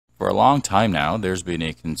a long time now, there's been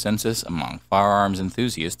a consensus among firearms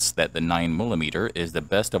enthusiasts that the 9mm is the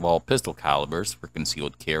best of all pistol calibers for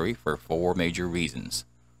concealed carry for four major reasons.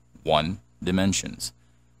 1. Dimensions.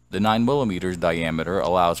 The 9mm's diameter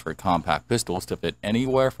allows for compact pistols to fit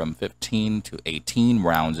anywhere from 15 to 18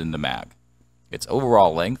 rounds in the mag. Its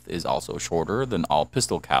overall length is also shorter than all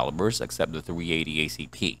pistol calibers except the .380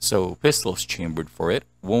 ACP, so pistols chambered for it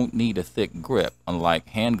won't need a thick grip, unlike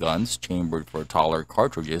handguns chambered for taller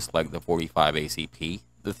cartridges like the .45 ACP,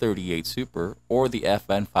 the .38 Super, or the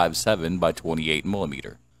FN57 by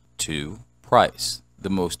 28mm. 2. Price. The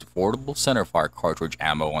most affordable centerfire cartridge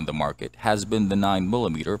ammo on the market has been the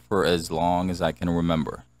 9mm for as long as I can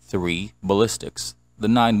remember. 3. Ballistics. The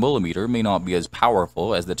 9mm may not be as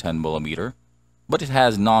powerful as the 10mm, but it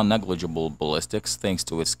has non-negligible ballistics thanks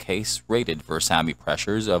to its case rated for SAMI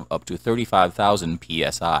pressures of up to 35,000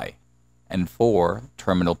 psi. And 4.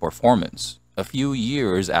 Terminal performance. A few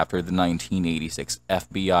years after the 1986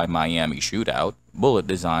 FBI Miami shootout, bullet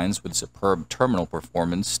designs with superb terminal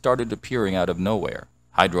performance started appearing out of nowhere.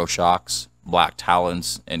 Hydroshocks, Black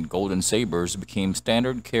Talons, and Golden Sabers became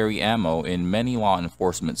standard carry ammo in many law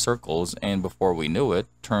enforcement circles, and before we knew it,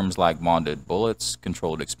 terms like bonded bullets,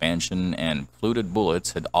 controlled expansion, and fluted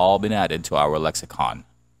bullets had all been added to our lexicon.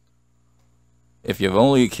 If you've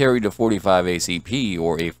only carried a .45 ACP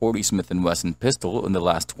or a .40 Smith & Wesson pistol in the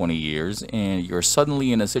last 20 years, and you're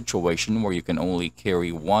suddenly in a situation where you can only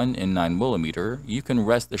carry one in 9mm, you can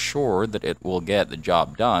rest assured that it will get the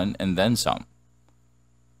job done and then some.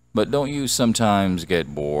 But don't you sometimes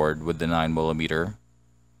get bored with the 9mm?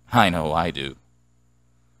 I know I do.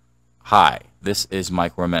 Hi, this is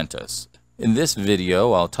Mike Romentus. In this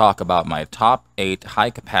video, I'll talk about my top 8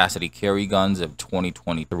 high-capacity carry guns of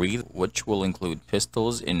 2023, which will include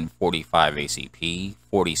pistols in .45 ACP,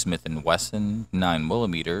 .40 Smith & Wesson,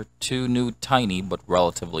 9mm, 2 new tiny but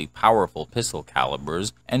relatively powerful pistol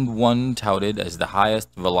calibers, and one touted as the highest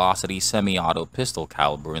velocity semi-auto pistol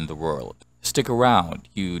caliber in the world. Stick around,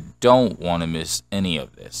 you don't want to miss any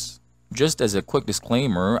of this. Just as a quick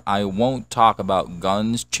disclaimer, I won't talk about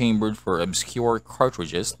guns chambered for obscure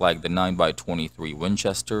cartridges like the 9x23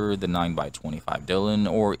 Winchester, the 9x25 Dillon,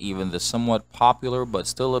 or even the somewhat popular but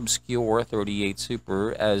still obscure .38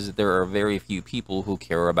 Super, as there are very few people who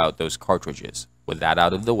care about those cartridges. With that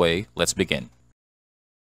out of the way, let's begin.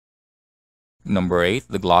 Number 8.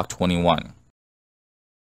 The Glock 21.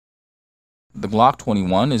 The Glock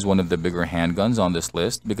 21 is one of the bigger handguns on this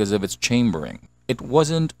list because of its chambering. It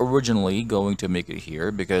wasn't originally going to make it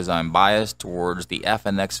here because I'm biased towards the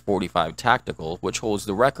FNX 45 Tactical, which holds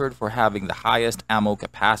the record for having the highest ammo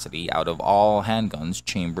capacity out of all handguns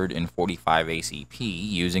chambered in .45 ACP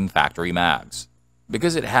using factory mags.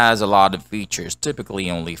 Because it has a lot of features typically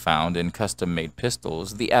only found in custom-made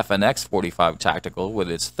pistols, the FNX 45 Tactical with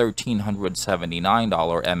its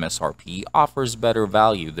 $1,379 MSRP offers better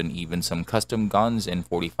value than even some custom guns in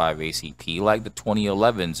 .45 ACP like the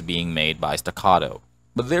 2011s being made by Staccato.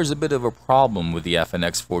 But there's a bit of a problem with the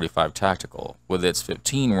FNX 45 Tactical. With its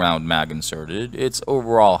 15-round mag inserted, its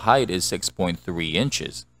overall height is 6.3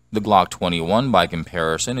 inches. The Glock 21, by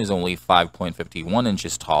comparison, is only 5.51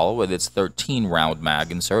 inches tall with its 13-round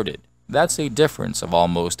mag inserted. That's a difference of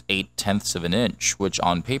almost 8/10ths of an inch, which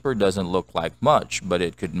on paper doesn't look like much, but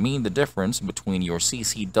it could mean the difference between your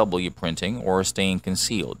CCW printing or staying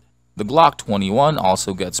concealed. The Glock 21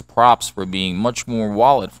 also gets props for being much more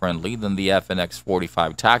wallet-friendly than the FNX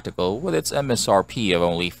 45 Tactical, with its MSRP of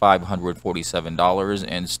only $547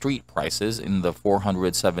 and street prices in the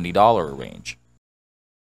 $470 range.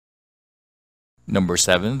 Number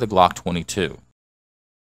 7. The Glock 22.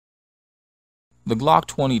 The Glock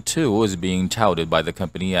 22 is being touted by the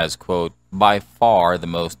company as, quote, by far the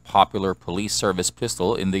most popular police service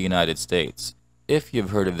pistol in the United States. If you've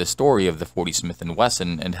heard of the story of the .40 Smith &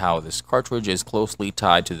 Wesson and how this cartridge is closely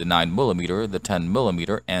tied to the 9mm, the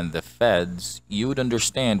 10mm, and the Feds, you'd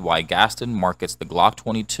understand why Gaston markets the Glock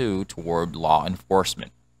 22 toward law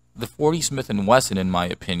enforcement. The .40 Smith & Wesson, in my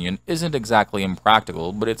opinion, isn't exactly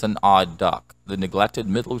impractical, but it's an odd duck, the neglected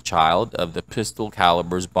middle child of the pistol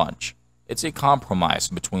calibers bunch. It's a compromise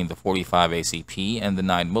between the .45 ACP and the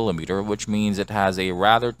 9mm, which means it has a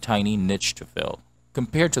rather tiny niche to fill.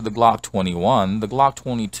 Compared to the Glock 21, the Glock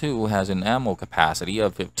 22 has an ammo capacity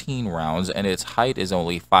of 15 rounds and its height is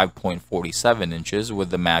only 5.47 inches with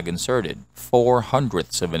the mag inserted,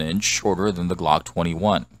 0.04 of an inch shorter than the Glock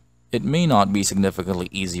 21. It may not be significantly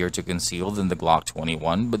easier to conceal than the Glock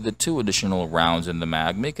 21, but the 2 additional rounds in the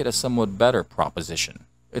mag make it a somewhat better proposition.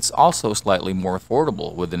 It's also slightly more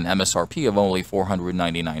affordable, with an MSRP of only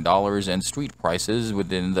 $499 and street prices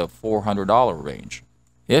within the $400 range.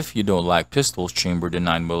 If you don't like pistols chambered in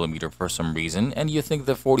 9mm for some reason, and you think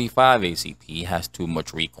the 45 ACP has too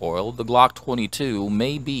much recoil, the Glock 22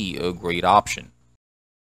 may be a great option.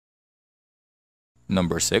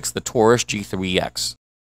 Number 6. The Taurus G3X.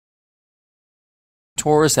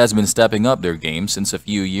 Taurus has been stepping up their game since a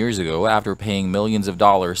few years ago after paying millions of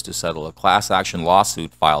dollars to settle a class action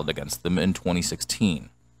lawsuit filed against them in 2016.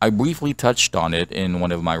 I briefly touched on it in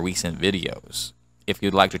one of my recent videos. If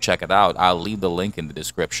you'd like to check it out, I'll leave the link in the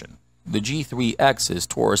description. The G3X is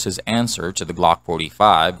Taurus's answer to the Glock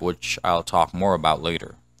 45, which I'll talk more about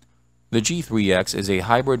later. The G3X is a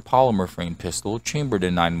hybrid polymer frame pistol chambered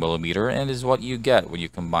in 9mm and is what you get when you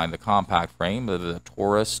combine the compact frame of the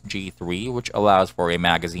Taurus G3, which allows for a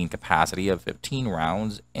magazine capacity of 15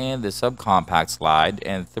 rounds, and the subcompact slide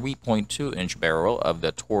and 3.2-inch barrel of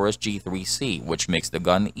the Taurus G3C, which makes the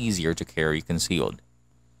gun easier to carry concealed.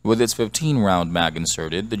 With its 15-round mag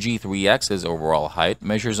inserted, the G3X's overall height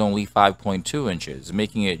measures only 5.2 inches,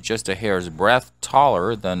 making it just a hair's breadth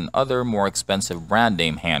taller than other more expensive brand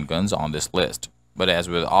name handguns on this list. But as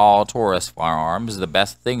with all Taurus firearms, the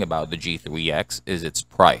best thing about the G3X is its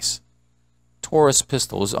price. Taurus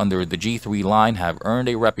pistols under the G3 line have earned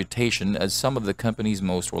a reputation as some of the company's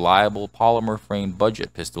most reliable polymer-framed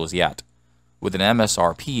budget pistols yet. With an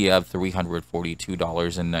MSRP of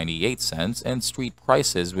 $342.98 and street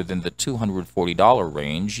prices within the $240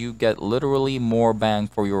 range, you get literally more bang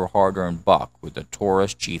for your hard-earned buck with the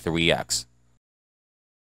Taurus G3X.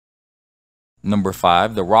 Number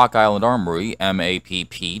 5. The Rock Island Armory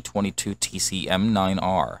MAPP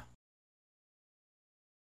 22TCM9R.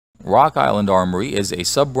 Rock Island Armory is a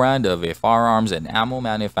sub-brand of a firearms and ammo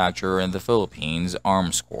manufacturer in the Philippines,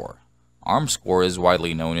 Armscor. Armscor is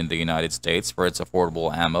widely known in the United States for its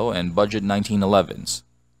affordable ammo and budget 1911s.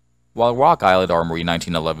 While Rock Island Armory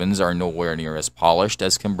 1911s are nowhere near as polished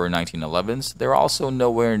as Kimber 1911s, they're also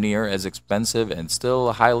nowhere near as expensive and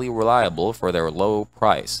still highly reliable for their low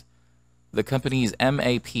price. The company's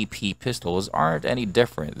MAPP pistols aren't any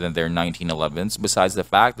different than their 1911s, besides the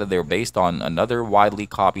fact that they're based on another widely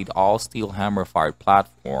copied all-steel hammer-fired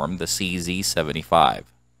platform, the CZ75.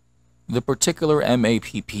 The particular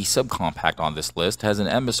MAPP subcompact on this list has an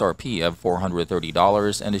MSRP of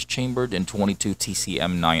 $430 and is chambered in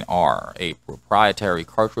 22TCM9R, a proprietary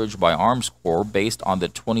cartridge by Armscor based on the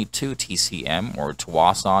 22TCM or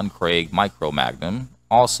Tuason Craig Micro Magnum,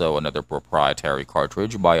 also another proprietary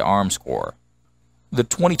cartridge by Armscor. The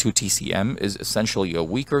 22TCM is essentially a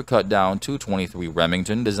weaker cut-down 223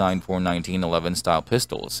 Remington designed for 1911 style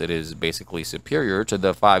pistols. It is basically superior to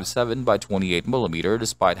the 5.7 by 28mm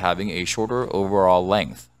despite having a shorter overall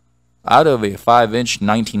length. Out of a 5-inch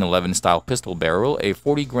 1911 style pistol barrel, a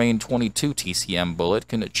 40-grain 22TCM bullet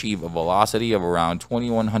can achieve a velocity of around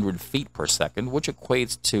 2100 feet per second, which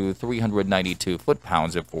equates to 392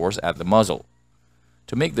 foot-pounds of force at the muzzle.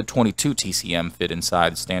 To make the 22TCM fit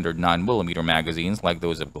inside standard 9mm magazines like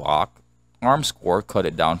those of Glock, Armscor cut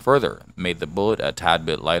it down further, made the bullet a tad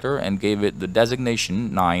bit lighter, and gave it the designation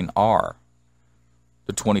 9R.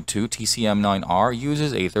 The 22TCM9R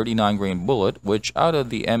uses a 39-grain bullet, which out of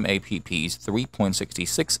the MAPP's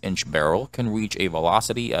 3.66-inch barrel can reach a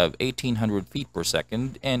velocity of 1800 feet per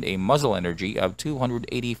second and a muzzle energy of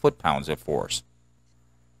 280 foot-pounds of force.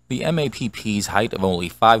 The MAPP's height of only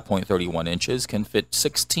 5.31 inches can fit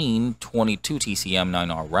 16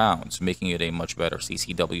 22TCM9R rounds, making it a much better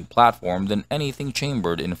CCW platform than anything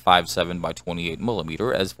chambered in 5.7 by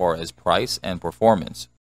 28mm as far as price and performance.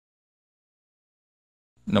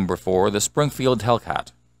 Number 4. The Springfield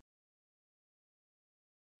Hellcat.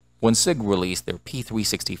 When SIG released their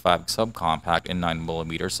P365 subcompact in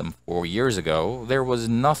 9mm some 4 years ago, there was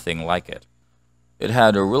nothing like it. It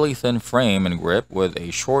had a really thin frame and grip with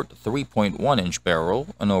a short 3.1-inch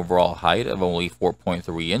barrel, an overall height of only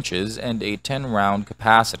 4.3 inches, and a 10-round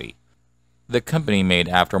capacity. The company made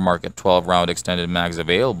aftermarket 12-round extended mags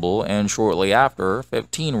available, and shortly after,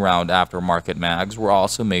 15-round aftermarket mags were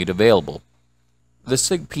also made available. The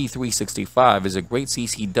SIG P365 is a great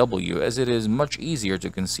CCW as it is much easier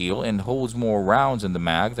to conceal and holds more rounds in the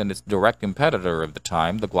mag than its direct competitor of the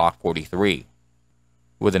time, the Glock 43.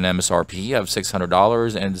 With an MSRP of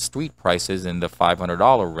 $600 and street prices in the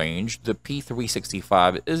 $500 range, the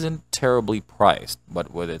P365 isn't terribly priced,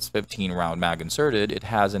 but with its 15-round mag inserted, it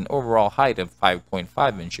has an overall height of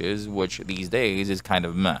 5.5 inches, which these days is kind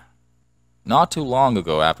of meh. Not too long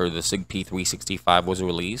ago after the SIG P365 was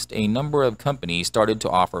released, a number of companies started to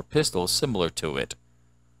offer pistols similar to it.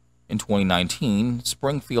 In 2019,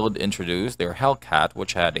 Springfield introduced their Hellcat,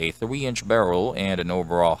 which had a 3-inch barrel and an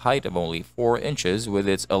overall height of only 4 inches with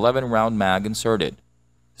its 11-round mag inserted.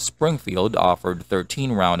 Springfield offered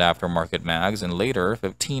 13-round aftermarket mags and later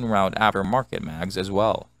 15-round aftermarket mags as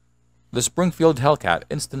well. The Springfield Hellcat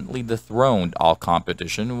instantly dethroned all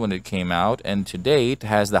competition when it came out and to date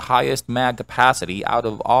has the highest mag capacity out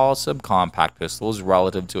of all subcompact pistols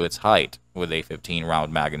relative to its height. With a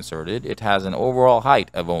 15-round mag inserted, it has an overall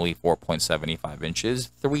height of only 4.75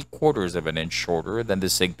 inches, 3/4 of an inch shorter than the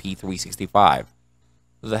SIG P365.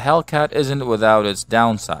 The Hellcat isn't without its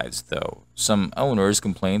downsides, though. Some owners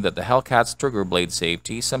complain that the Hellcat's trigger blade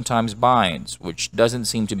safety sometimes binds, which doesn't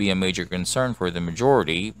seem to be a major concern for the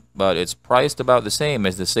majority, but it's priced about the same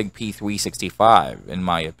as the SIG P365. In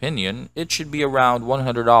my opinion, it should be around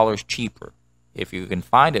 $100 cheaper. If you can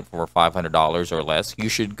find it for $500 or less, you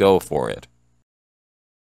should go for it.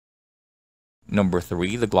 Number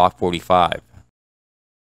 3. The Glock 45.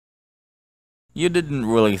 You didn't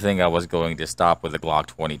really think I was going to stop with the Glock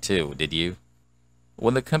 22, did you?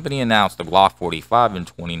 When the company announced the Glock 45 in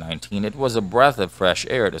 2019, it was a breath of fresh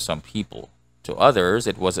air to some people. To others,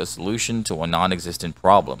 it was a solution to a non-existent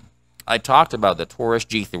problem. I talked about the Taurus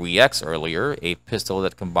G3X earlier, a pistol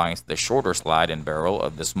that combines the shorter slide and barrel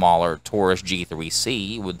of the smaller Taurus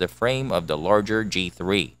G3C with the frame of the larger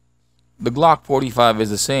G3. The Glock 45 is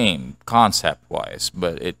the same, concept-wise,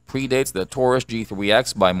 but it predates the Taurus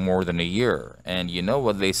G3X by more than a year, and you know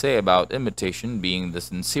what they say about imitation being the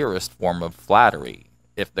sincerest form of flattery.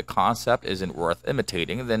 If the concept isn't worth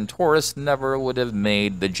imitating, then Taurus never would have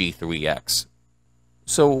made the G3X.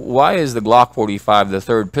 So why is the Glock 45 the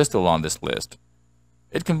third pistol on this list?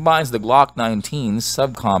 It combines the Glock 19's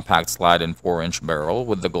subcompact slide and 4-inch barrel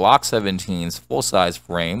with the Glock 17's full-size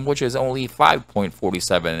frame, which is only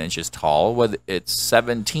 5.47 inches tall with its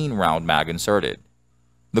 17-round mag inserted.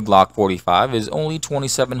 The Glock 45 is only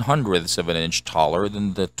 0.27 of an inch taller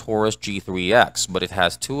than the Taurus G3X, but it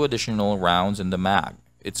has 2 additional rounds in the mag.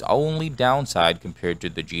 Its only downside compared to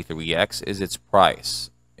the G3X is its price.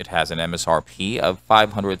 It has an MSRP of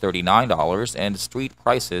 $539 and street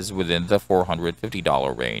prices within the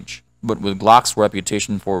 $450 range. But with Glock's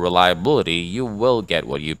reputation for reliability, you will get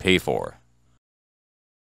what you pay for.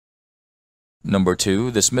 Number 2.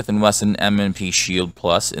 The Smith & Wesson M&P Shield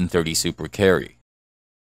Plus in 30 Super Carry.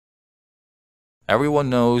 Everyone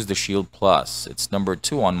knows the Shield Plus. It's number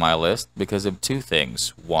 2 on my list because of 2 things.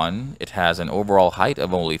 1, it has an overall height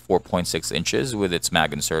of only 4.6 inches with its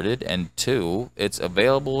mag inserted, and 2, it's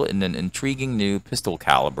available in an intriguing new pistol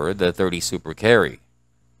caliber, the 30 Super Carry.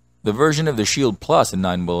 The version of the Shield Plus in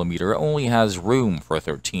 9mm only has room for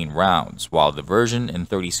 13 rounds, while the version in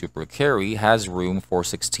 30 Super Carry has room for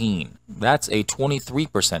 16. That's a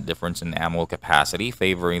 23% difference in ammo capacity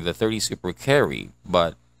favoring the 30 Super Carry,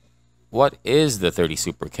 but what is the 30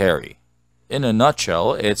 Super Carry? In a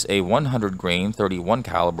nutshell, it's a 100-grain 31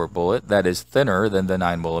 caliber bullet that is thinner than the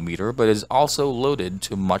 9mm but is also loaded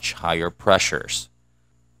to much higher pressures.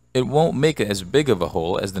 It won't make as big of a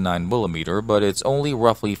hole as the 9mm, but it's only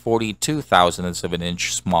roughly 42 thousandths of an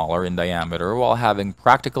inch smaller in diameter while having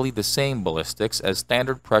practically the same ballistics as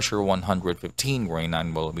standard pressure 115-grain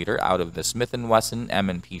 9mm out of the Smith & Wesson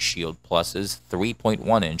M&P Shield Plus's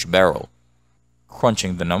 3.1-inch barrel.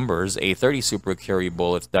 Crunching the numbers, a 30 Super Carry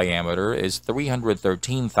bullet's diameter is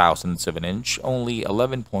 313 thousandths of an inch, only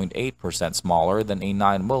 11.8% smaller than a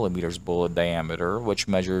 9mm bullet diameter, which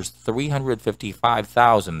measures 355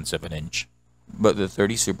 thousandths of an inch. But the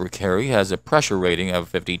 30 Super Carry has a pressure rating of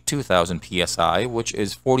 52,000 psi, which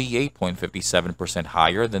is 48.57%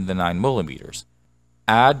 higher than the 9mm.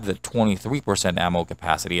 Add the 23% ammo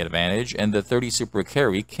capacity advantage, and the 30 Super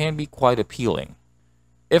Carry can be quite appealing.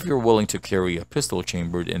 If you're willing to carry a pistol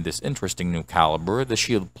chambered in this interesting new caliber, the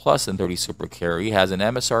Shield Plus in 30 Super Carry has an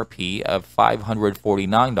MSRP of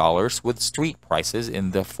 $549 with street prices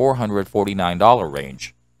in the $449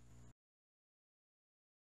 range.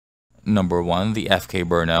 Number 1. The FK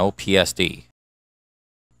Burnell PSD.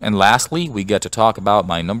 And lastly, we get to talk about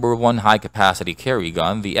my number 1 high-capacity carry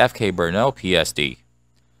gun, the FK Burnell PSD.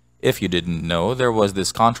 If you didn't know, there was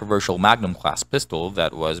this controversial Magnum class pistol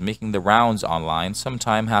that was making the rounds online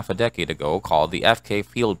sometime half a decade ago called the FK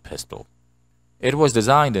Field Pistol. It was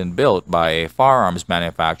designed and built by a firearms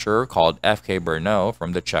manufacturer called FK Burnell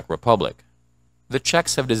from the Czech Republic. The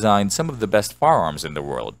Czechs have designed some of the best firearms in the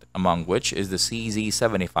world, among which is the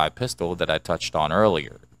CZ75 pistol that I touched on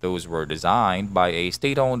earlier. Those were designed by a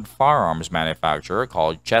state-owned firearms manufacturer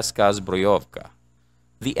called Česká Zbrojovka.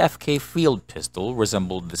 The FK Field Pistol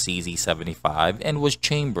resembled the CZ75 and was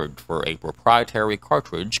chambered for a proprietary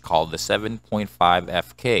cartridge called the 7.5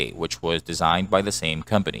 FK, which was designed by the same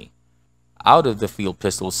company. Out of the field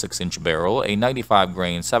pistol's 6-inch barrel, a 95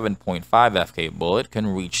 grain 7.5 FK bullet can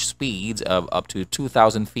reach speeds of up to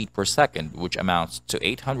 2,000 feet per second, which amounts to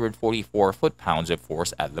 844 foot-pounds of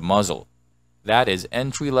force at the muzzle. That is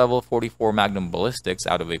entry-level 44 Magnum ballistics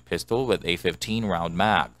out of a pistol with a 15-round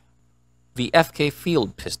mag. The FK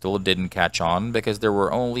field pistol didn't catch on because there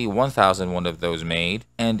were only 1,001 of those made,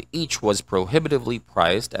 and each was prohibitively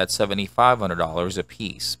priced at $7,500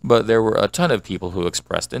 apiece. But there were a ton of people who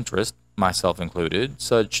expressed interest, myself included,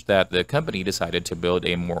 such that the company decided to build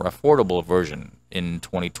a more affordable version. In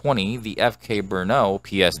 2020, the FK Brno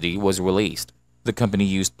PSD was released. The company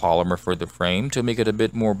used polymer for the frame to make it a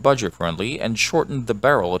bit more budget-friendly and shortened the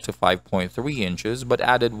barrel to 5.3 inches but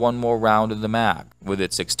added one more round in the mag. With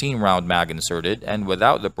its 16-round mag inserted and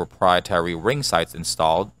without the proprietary ring sights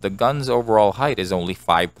installed, the gun's overall height is only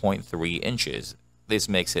 5.3 inches. This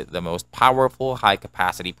makes it the most powerful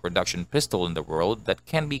high-capacity production pistol in the world that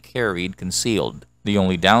can be carried concealed. The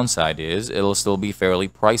only downside is it'll still be fairly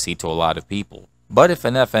pricey to a lot of people. But if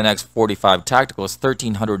an FNX 45 Tactical's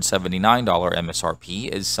 $1,379 MSRP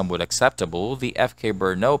is somewhat acceptable, the FK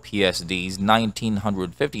Brno PSD's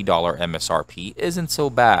 $1,950 MSRP isn't so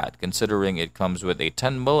bad, considering it comes with a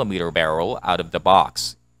 10mm barrel out of the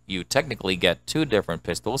box. You technically get two different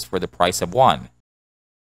pistols for the price of one.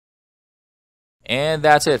 And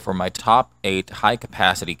that's it for my top 8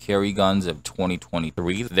 high-capacity carry guns of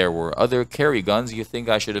 2023. There were other carry guns you think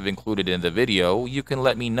I should have included in the video. You can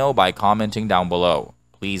let me know by commenting down below.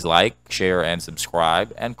 Please like, share, and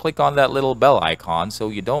subscribe, and click on that little bell icon so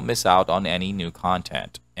you don't miss out on any new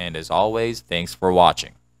content. And as always, thanks for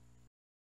watching.